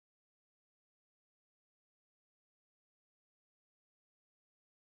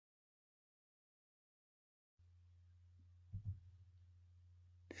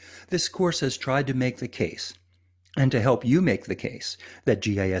This course has tried to make the case, and to help you make the case, that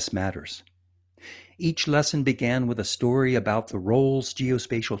GIS matters. Each lesson began with a story about the roles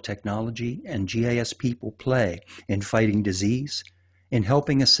geospatial technology and GIS people play in fighting disease, in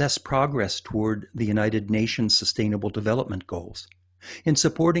helping assess progress toward the United Nations Sustainable Development Goals, in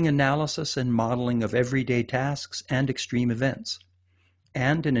supporting analysis and modeling of everyday tasks and extreme events,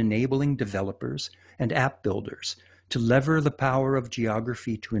 and in enabling developers and app builders to lever the power of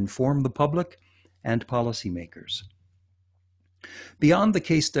geography to inform the public and policymakers. Beyond the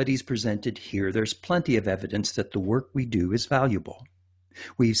case studies presented here, there's plenty of evidence that the work we do is valuable.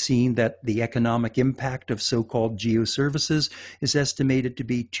 We've seen that the economic impact of so-called geoservices is estimated to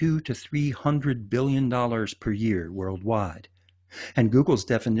be $200 to $300 billion per year worldwide. And Google's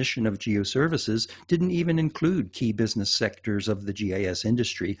definition of geoservices didn't even include key business sectors of the GIS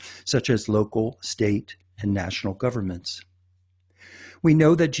industry, such as local, state, and national governments. We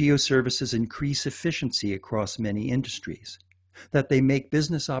know that geoservices increase efficiency across many industries, that they make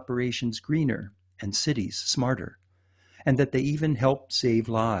business operations greener and cities smarter, and that they even help save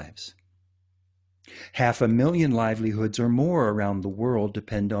lives. 500,000 livelihoods or more around the world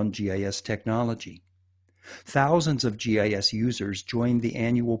depend on GIS technology. Thousands of GIS users joined the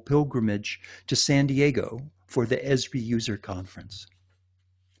annual pilgrimage to San Diego for the Esri User Conference.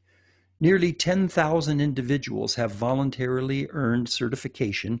 Nearly 10,000 individuals have voluntarily earned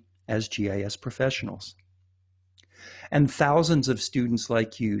certification as GIS professionals. And thousands of students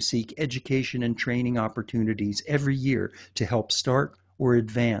like you seek education and training opportunities every year to help start or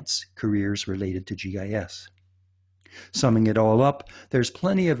advance careers related to GIS. Summing it all up, there's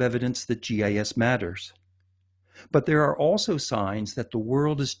plenty of evidence that GIS matters. But there are also signs that the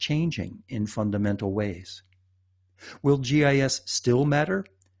world is changing in fundamental ways. Will GIS still matter?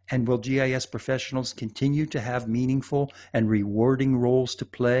 And will GIS professionals continue to have meaningful and rewarding roles to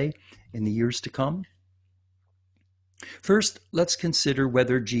play in the years to come? First, let's consider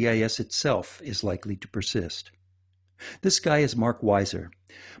whether GIS itself is likely to persist. This guy is Mark Weiser.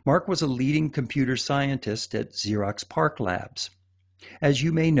 Mark was a leading computer scientist at Xerox PARC Labs. As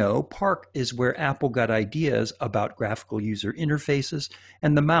you may know, PARC is where Apple got ideas about graphical user interfaces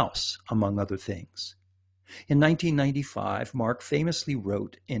and the mouse, among other things. In 1995, Mark famously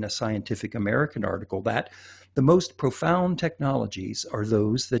wrote in a Scientific American article that the most profound technologies are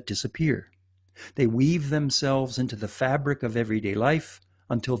those that disappear. They weave themselves into the fabric of everyday life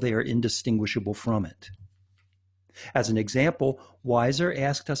until they are indistinguishable from it. As an example, Weiser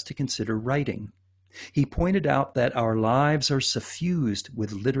asked us to consider writing. He pointed out that our lives are suffused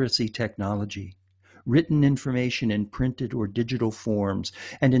with literacy technology, written information in printed or digital forms,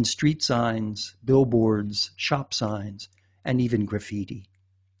 and in street signs, billboards, shop signs, and even graffiti.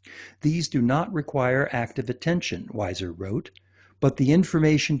 These do not require active attention, Weiser wrote, but the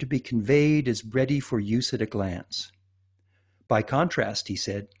information to be conveyed is ready for use at a glance. By contrast, he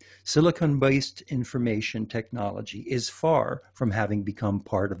said, silicon-based information technology is far from having become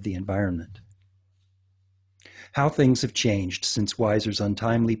part of the environment. How things have changed since Weiser's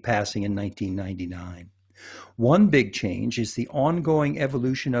untimely passing in 1999. One big change is the ongoing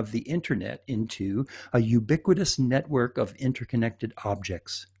evolution of the Internet into a ubiquitous network of interconnected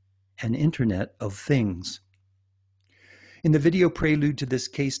objects, an Internet of Things. In the video prelude to this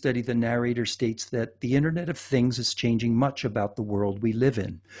case study, the narrator states that the Internet of Things is changing much about the world we live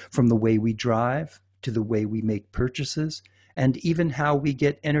in, from the way we drive to the way we make purchases, and even how we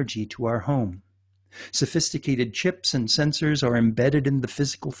get energy to our home. Sophisticated chips and sensors are embedded in the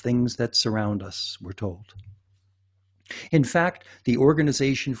physical things that surround us, we're told. In fact, the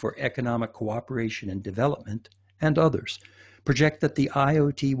Organization for Economic Cooperation and Development, and others, project that the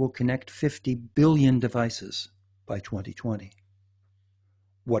IoT will connect 50 billion devices by 2020.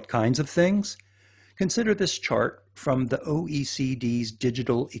 What kinds of things? Consider this chart from the OECD's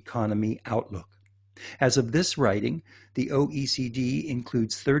Digital Economy Outlook. As of this writing, the OECD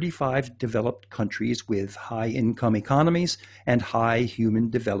includes 35 developed countries with high-income economies and high human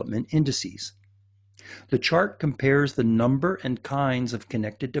development indices. The chart compares the number and kinds of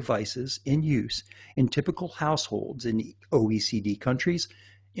connected devices in use in typical households in OECD countries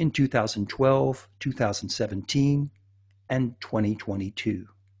in 2012, 2017, and 2022.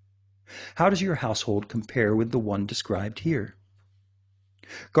 How does your household compare with the one described here?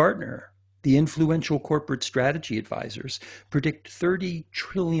 Gartner, the influential corporate strategy advisors, predict $30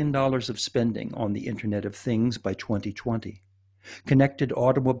 trillion of spending on the Internet of Things by 2020. Connected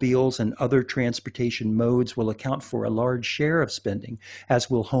automobiles and other transportation modes will account for a large share of spending,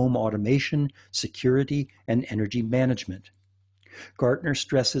 as will home automation, security, and energy management. Gartner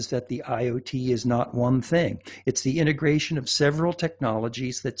stresses that the IoT is not one thing. It's the integration of several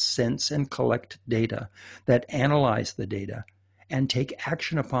technologies that sense and collect data, that analyze the data, and take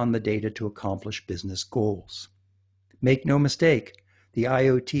action upon the data to accomplish business goals. Make no mistake, the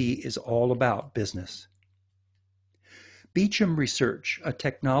IoT is all about business. Beecham Research, a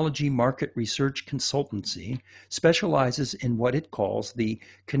technology market research consultancy, specializes in what it calls the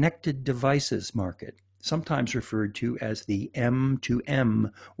connected devices market, sometimes referred to as the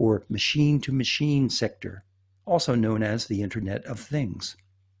M2M or machine-to-machine sector, also known as the Internet of Things.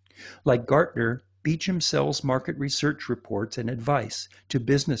 Like Gartner, Beecham sells market research reports and advice to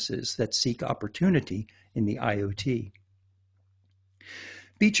businesses that seek opportunity in the IoT.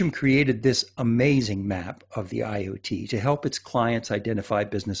 Beecham created this amazing map of the IoT to help its clients identify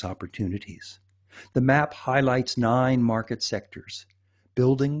business opportunities. The map highlights 9 market sectors: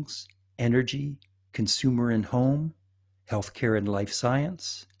 buildings, energy, consumer and home, healthcare and life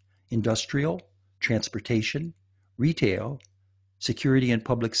science, industrial, transportation, retail, security and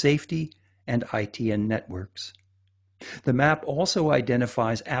public safety, and IT and networks. The map also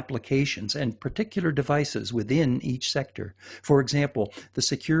identifies applications and particular devices within each sector. For example, the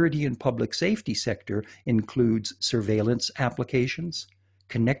security and public safety sector includes surveillance applications,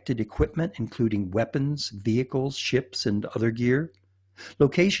 connected equipment including weapons, vehicles, ships, and other gear,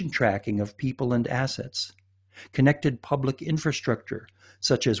 location tracking of people and assets, connected public infrastructure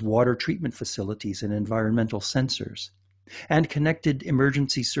such as water treatment facilities and environmental sensors, and connected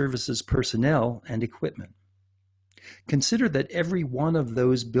emergency services personnel and equipment. Consider that every one of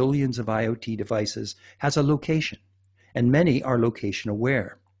those billions of IoT devices has a location, and many are location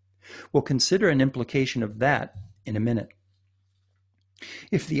aware. We'll consider an implication of that in a minute.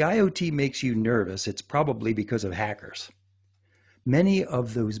 If the IoT makes you nervous, it's probably because of hackers. Many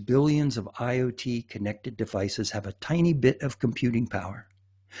of those billions of IoT connected devices have a tiny bit of computing power.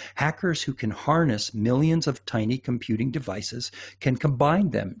 Hackers who can harness millions of tiny computing devices can combine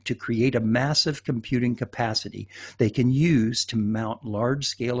them to create a massive computing capacity they can use to mount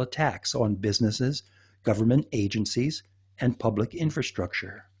large-scale attacks on businesses, government agencies, and public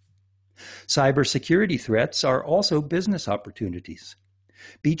infrastructure. Cybersecurity threats are also business opportunities.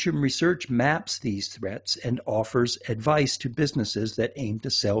 Beecham Research maps these threats and offers advice to businesses that aim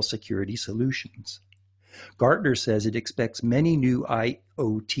to sell security solutions. Gartner says it expects many new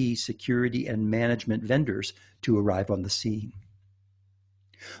IoT security and management vendors to arrive on the scene.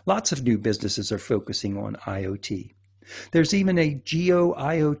 Lots of new businesses are focusing on IoT. There's even a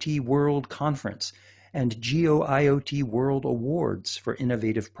Geo-IoT World Conference and Geo-IoT World Awards for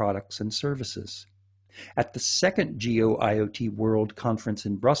innovative products and services. At the second Geo-IoT World Conference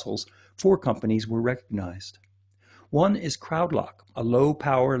in Brussels, 4 companies were recognized. One is CrowdLock, a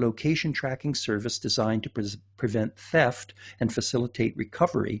low-power location tracking service designed to prevent theft and facilitate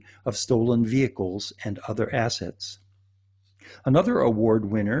recovery of stolen vehicles and other assets. Another award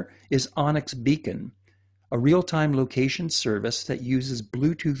winner is Onyx Beacon, a real-time location service that uses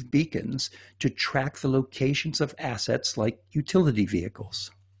Bluetooth beacons to track the locations of assets like utility vehicles.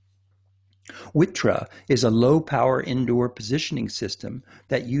 Witra is a low-power indoor positioning system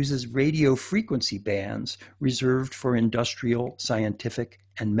that uses radio frequency bands reserved for industrial, scientific,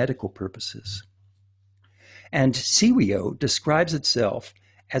 and medical purposes. And Siwio describes itself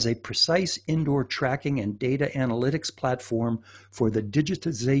as a precise indoor tracking and data analytics platform for the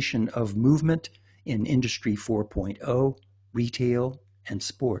digitization of movement in Industry 4.0, retail, and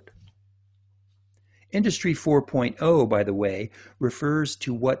sport. Industry 4.0, by the way, refers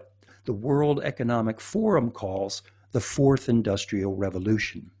to what the World Economic Forum calls the Fourth Industrial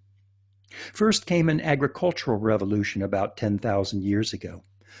Revolution. First came an agricultural revolution about 10,000 years ago.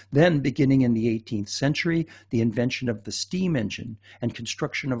 Then, beginning in the 18th century, the invention of the steam engine and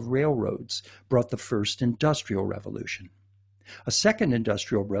construction of railroads brought the first industrial revolution. A second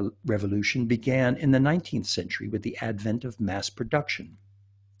industrial revolution began in the 19th century with the advent of mass production.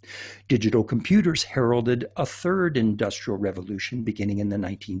 Digital computers heralded a third industrial revolution beginning in the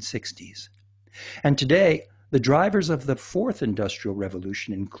 1960s. And today, the drivers of the fourth industrial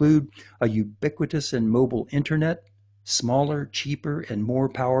revolution include a ubiquitous and mobile internet, smaller, cheaper, and more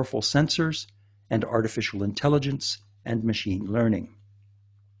powerful sensors, and artificial intelligence and machine learning.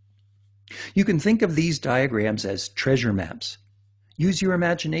 You can think of these diagrams as treasure maps. Use your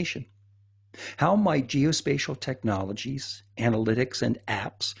imagination. How might geospatial technologies, analytics, and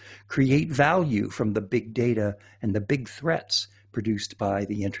apps create value from the big data and the big threats produced by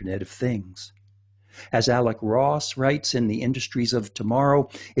the Internet of Things? As Alec Ross writes in The Industries of Tomorrow,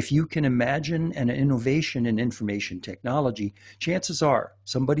 if you can imagine an innovation in information technology, chances are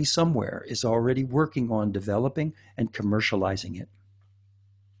somebody somewhere is already working on developing and commercializing it.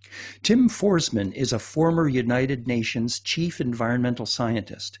 Tim Forsman is a former United Nations Chief Environmental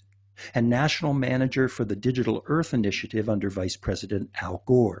Scientist and National Manager for the Digital Earth Initiative under Vice President Al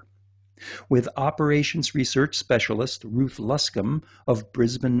Gore. With Operations Research Specialist Ruth Luscombe of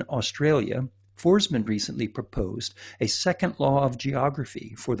Brisbane, Australia, Forsman recently proposed a second law of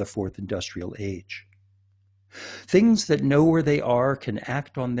geography for the fourth industrial age. Things that know where they are can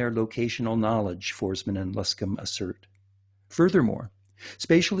act on their locational knowledge, Forsman and Luscombe assert. Furthermore,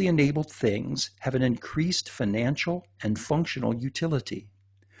 spatially enabled things have an increased financial and functional utility.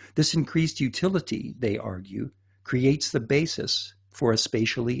 This increased utility, they argue, creates the basis for a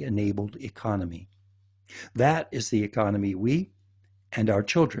spatially enabled economy. That is the economy we and our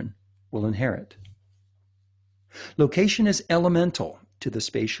children will inherit. Location is elemental to the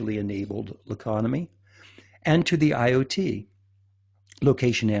spatially enabled economy and to the IoT.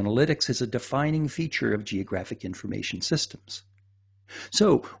 Location analytics is a defining feature of geographic information systems.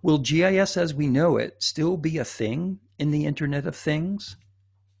 So, will GIS as we know it still be a thing in the Internet of Things?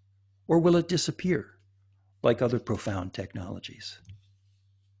 Or will it disappear, like other profound technologies?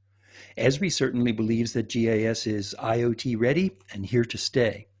 Esri certainly believes that GIS is IoT ready and here to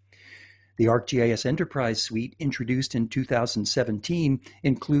stay. The ArcGIS Enterprise Suite, introduced in 2017,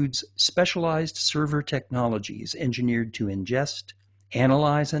 includes specialized server technologies engineered to ingest,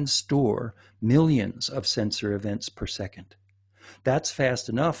 analyze, and store millions of sensor events per second. That's fast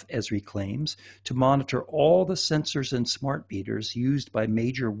enough, Esri claims, to monitor all the sensors and smart meters used by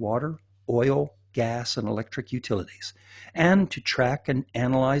major water, oil, gas, and electric utilities, and to track and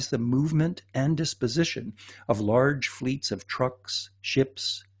analyze the movement and disposition of large fleets of trucks,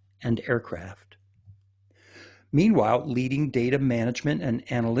 ships, and aircraft. Meanwhile, leading data management and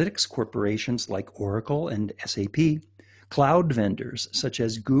analytics corporations like Oracle and SAP, cloud vendors such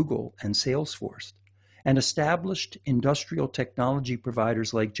as Google and Salesforce, and established industrial technology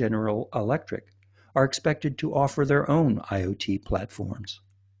providers like General Electric are expected to offer their own IoT platforms.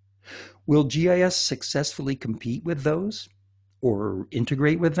 Will GIS successfully compete with those, or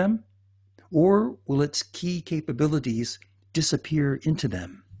integrate with them? Or will its key capabilities disappear into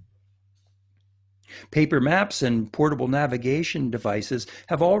them? Paper maps and portable navigation devices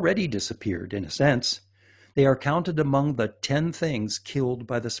have already disappeared, in a sense. They are counted among the 10 things killed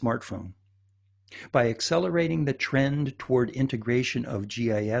by the smartphone. By accelerating the trend toward integration of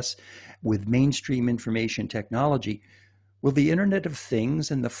GIS with mainstream information technology, will the Internet of Things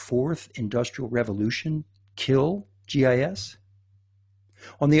and the fourth industrial revolution kill GIS?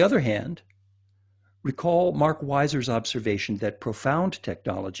 On the other hand, recall Mark Weiser's observation that profound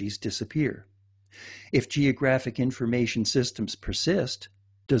technologies disappear. If geographic information systems persist,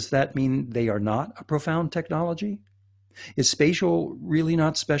 does that mean they are not a profound technology? Is spatial really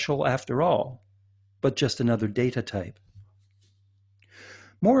not special after all, but just another data type?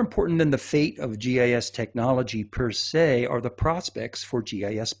 More important than the fate of GIS technology per se are the prospects for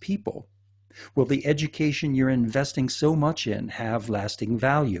GIS people. Will the education you're investing so much in have lasting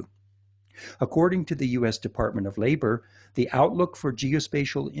value? According to the U.S. Department of Labor, the outlook for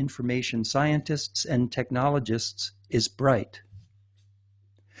geospatial information scientists and technologists is bright.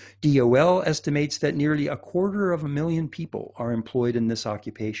 DOL estimates that nearly 250,000 people are employed in this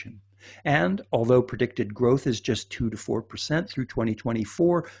occupation. And although predicted growth is just 2 to 4% through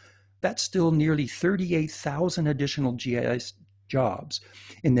 2024, that's still nearly 38,000 additional GIS jobs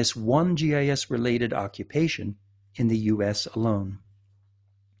in this one GIS-related occupation in the U.S. alone.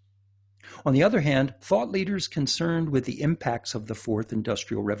 On the other hand, thought leaders concerned with the impacts of the fourth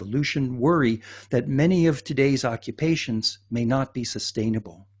industrial revolution worry that many of today's occupations may not be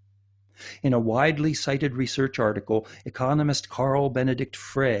sustainable. In a widely cited research article, economist Carl Benedict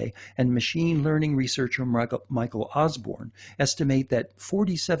Frey and machine learning researcher Michael Osborne estimate that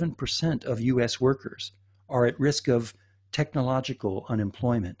 47% of U.S. workers are at risk of technological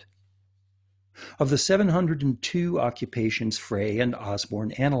unemployment. Of the 702 occupations Frey and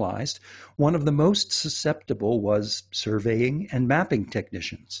Osborne analyzed, one of the most susceptible was surveying and mapping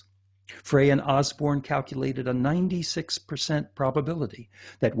technicians. Frey and Osborne calculated a 96% probability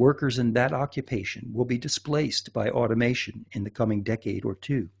that workers in that occupation will be displaced by automation in the coming decade or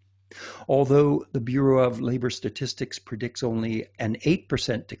two. Although the Bureau of Labor Statistics predicts only an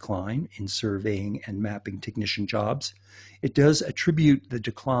 8% decline in surveying and mapping technician jobs, it does attribute the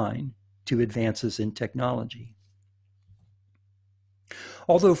decline to advances in technology.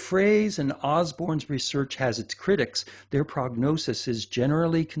 Although Frey's and Osborne's research has its critics, their prognosis is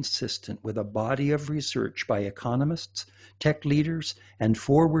generally consistent with a body of research by economists, tech leaders, and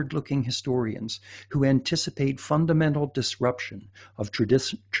forward-looking historians who anticipate fundamental disruption of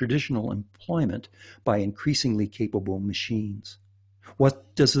traditional employment by increasingly capable machines.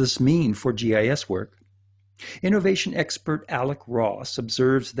 What does this mean for GIS work? Innovation expert Alec Ross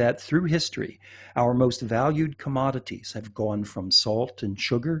observes that through history, our most valued commodities have gone from salt and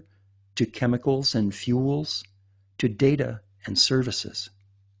sugar to chemicals and fuels to data and services.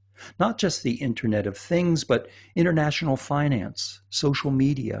 Not just the Internet of Things, but international finance, social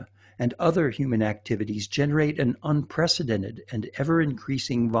media, and other human activities generate an unprecedented and ever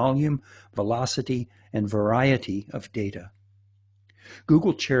increasing volume, velocity, and variety of data.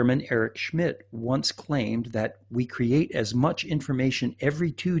 Google chairman Eric Schmidt once claimed that we create as much information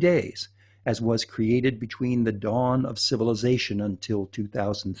every 2 days as was created between the dawn of civilization until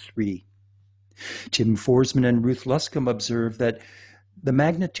 2003. Tim Forsman and Ruth Luscombe observed that the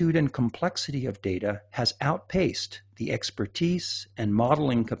magnitude and complexity of data has outpaced the expertise and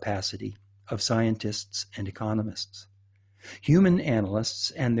modeling capacity of scientists and economists. Human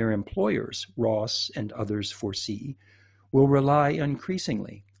analysts and their employers, Ross and others foresee, will rely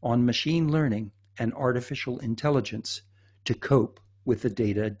increasingly on machine learning and artificial intelligence to cope with the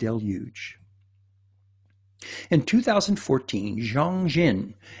data deluge. In 2014, Zhang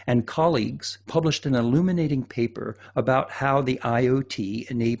Jin and colleagues published an illuminating paper about how the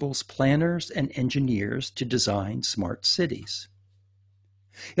IoT enables planners and engineers to design smart cities.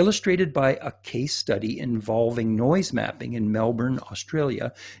 Illustrated by a case study involving noise mapping in Melbourne,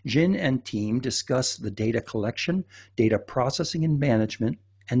 Australia, Jin and team discuss the data collection, data processing and management,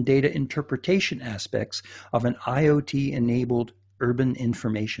 and data interpretation aspects of an IoT-enabled urban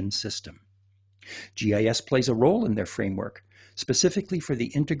information system. GIS plays a role in their framework, specifically for the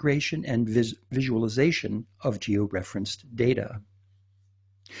integration and visualization of georeferenced data.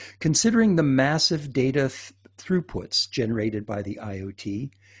 Considering the massive data throughputs generated by the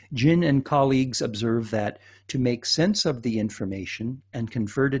IoT, Jin and colleagues observe that to make sense of the information and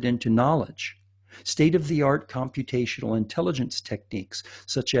convert it into knowledge, state-of-the-art computational intelligence techniques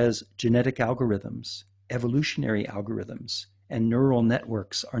such as genetic algorithms, evolutionary algorithms, and neural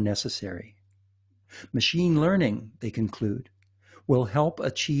networks are necessary. Machine learning, they conclude, will help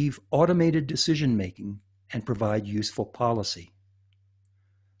achieve automated decision-making and provide useful policy.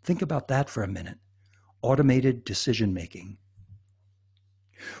 Think about that for a minute. Automated decision-making.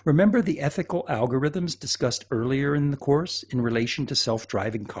 Remember the ethical algorithms discussed earlier in the course in relation to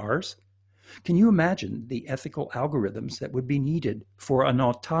self-driving cars? Can you imagine the ethical algorithms that would be needed for an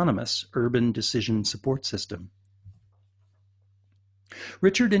autonomous urban decision support system?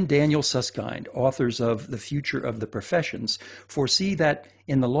 Richard and Daniel Susskind, authors of The Future of the Professions, foresee that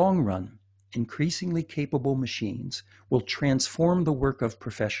in the long run, increasingly capable machines will transform the work of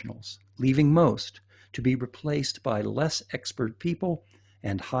professionals, leaving most to be replaced by less expert people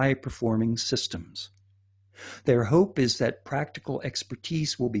and high-performing systems. Their hope is that practical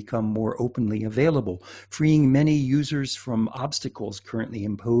expertise will become more openly available, freeing many users from obstacles currently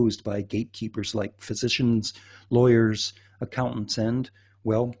imposed by gatekeepers like physicians, lawyers, accountants, and,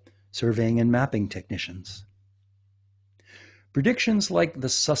 well, surveying and mapping technicians. Predictions like the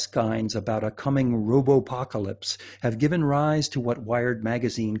Suskind's about a coming robopocalypse have given rise to what Wired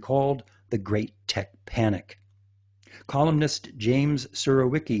magazine called the Great Tech Panic. Columnist James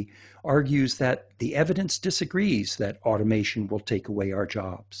Surowiecki argues that the evidence disagrees that automation will take away our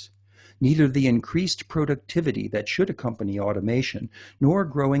jobs. Neither the increased productivity that should accompany automation nor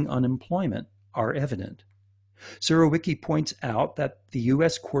growing unemployment are evident. Surowiecki points out that the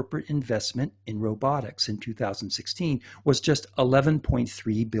U.S. corporate investment in robotics in 2016 was just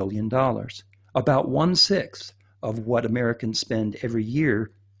 $11.3 billion, about 1/6 of what Americans spend every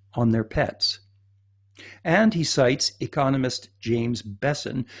year on their pets. And he cites economist James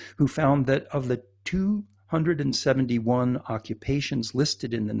Besson, who found that of the 271 occupations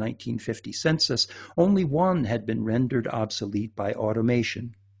listed in the 1950 census, only one had been rendered obsolete by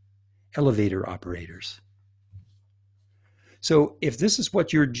automation: elevator operators. So if this is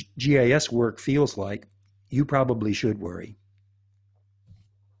what your GIS work feels like, you probably should worry.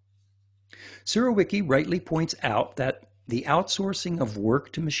 Surowiecki rightly points out that the outsourcing of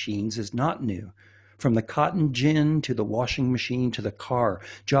work to machines is not new. From the cotton gin to the washing machine to the car,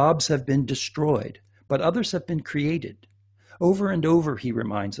 jobs have been destroyed, but others have been created. Over and over, he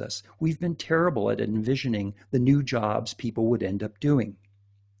reminds us, we've been terrible at envisioning the new jobs people would end up doing.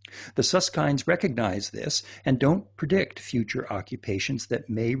 The Suskind's recognize this and don't predict future occupations that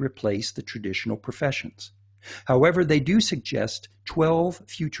may replace the traditional professions. However, they do suggest 12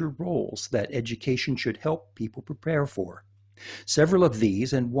 future roles that education should help people prepare for. Several of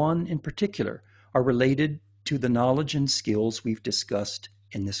these, and one in particular, are related to the knowledge and skills we've discussed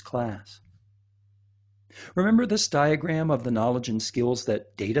in this class. Remember this diagram of the knowledge and skills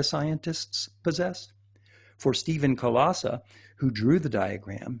that data scientists possess? For Stephen Kalasa, who drew the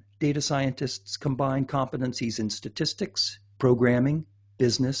diagram, data scientists combine competencies in statistics, programming,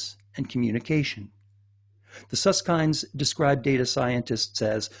 business, and communication. The Susskind's describe data scientists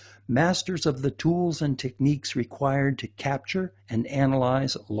as masters of the tools and techniques required to capture and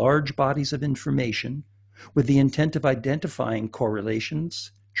analyze large bodies of information with the intent of identifying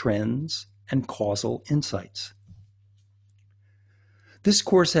correlations, trends, and causal insights. This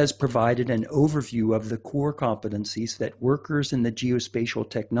course has provided an overview of the core competencies that workers in the geospatial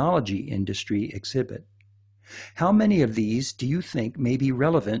technology industry exhibit. How many of these do you think may be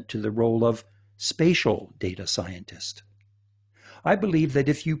relevant to the role of spatial data scientist? I believe that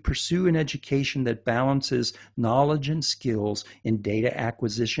if you pursue an education that balances knowledge and skills in data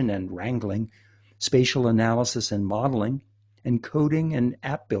acquisition and wrangling, spatial analysis and modeling, and coding and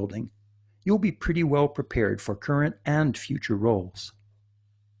app building, you'll be pretty well prepared for current and future roles.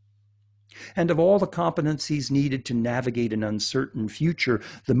 And of all the competencies needed to navigate an uncertain future,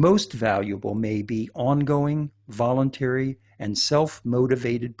 the most valuable may be ongoing, voluntary, and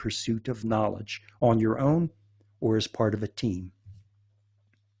self-motivated pursuit of knowledge on your own or as part of a team.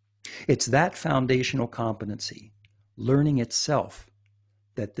 It's that foundational competency, learning itself,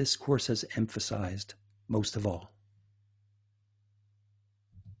 that this course has emphasized most of all.